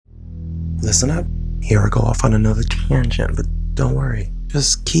listen up. Here I go off on another tangent, but don't worry.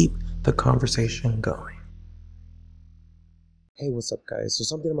 Just keep the conversation going. Hey, what's up, guys? So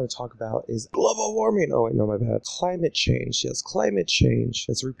something I'm going to talk about is global warming. Oh, wait, no, my bad. Climate change. Yes, climate change.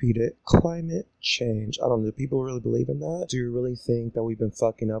 Let's repeat it. Climate change. I don't know. Do people really believe in that? Do you really think that we've been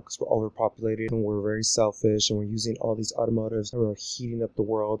fucking up because we're overpopulated and we're very selfish and we're using all these automotives and we're heating up the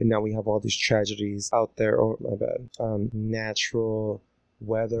world and now we have all these tragedies out there? Oh, my bad. Natural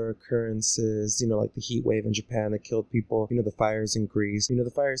weather occurrences, like the heat wave in Japan that killed people, the fires in Greece,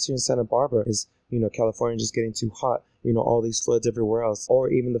 the fires here in Santa Barbara is, California just getting too hot, all these floods everywhere else, or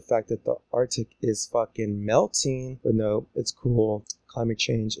even the fact that the Arctic is fucking melting. But no, it's cool. Climate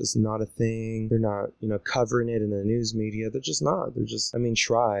change is not a thing. They're not, covering it in the news media. They're just not. They're just,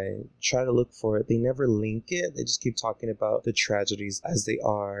 try to look for it. They never link it. They just keep talking about the tragedies as they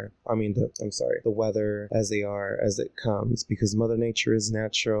are. The weather as they are, as it comes, because Mother Nature is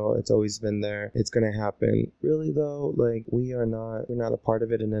natural. It's always been there. It's going to happen. Really though, we're not a part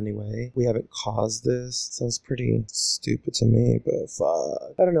of it in any way. We haven't caused this. Sounds pretty stupid to me, but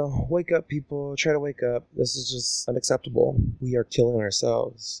fuck. I don't know. Wake up, people. Try to wake up. This is just unacceptable. We are killing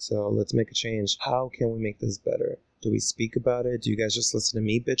ourselves. So let's make a change. How can we make this better? Do we speak about it? Do you guys just listen to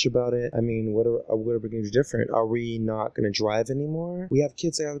me bitch about it? What are we going to do different? Are we not going to drive anymore? We have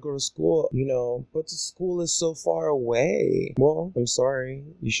kids that have to go to school, but the school is so far away. Well, I'm sorry.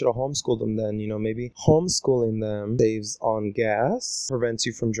 You should have homeschooled them then. Maybe homeschooling them saves on gas, prevents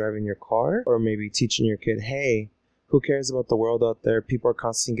you from driving your car, or maybe teaching your kid, hey, who cares about the world out there? People are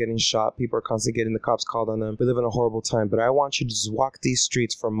constantly getting shot. People are constantly getting the cops called on them. We live in a horrible time, but I want you to just walk these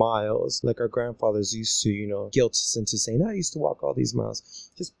streets for miles like our grandfathers used to, guilt us into saying, I used to walk all these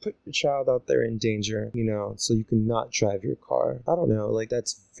miles. Just put your child out there in danger, so you can not drive your car. I don't know.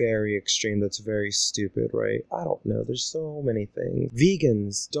 That's very extreme. That's very stupid, right? I don't know. There's so many things.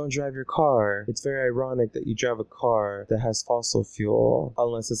 Vegans, don't drive your car. It's very ironic that you drive a car that has fossil fuel,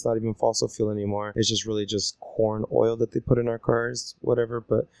 unless it's not even fossil fuel anymore. It's just really just corn oil that they put in our cars, whatever,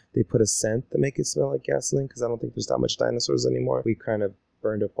 but they put a scent that make it smell like gasoline because I don't think there's that much dinosaurs anymore. We kind of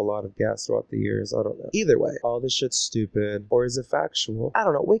burned up a lot of gas throughout the years. I don't know. Either way, all this shit's stupid. Or is it factual? I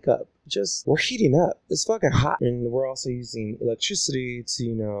don't know. Wake up. We're heating up. It's fucking hot. And we're also using electricity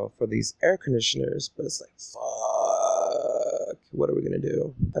to, for these air conditioners. But it's fuck. What are we going to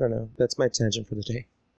do? I don't know. That's my tangent for the day.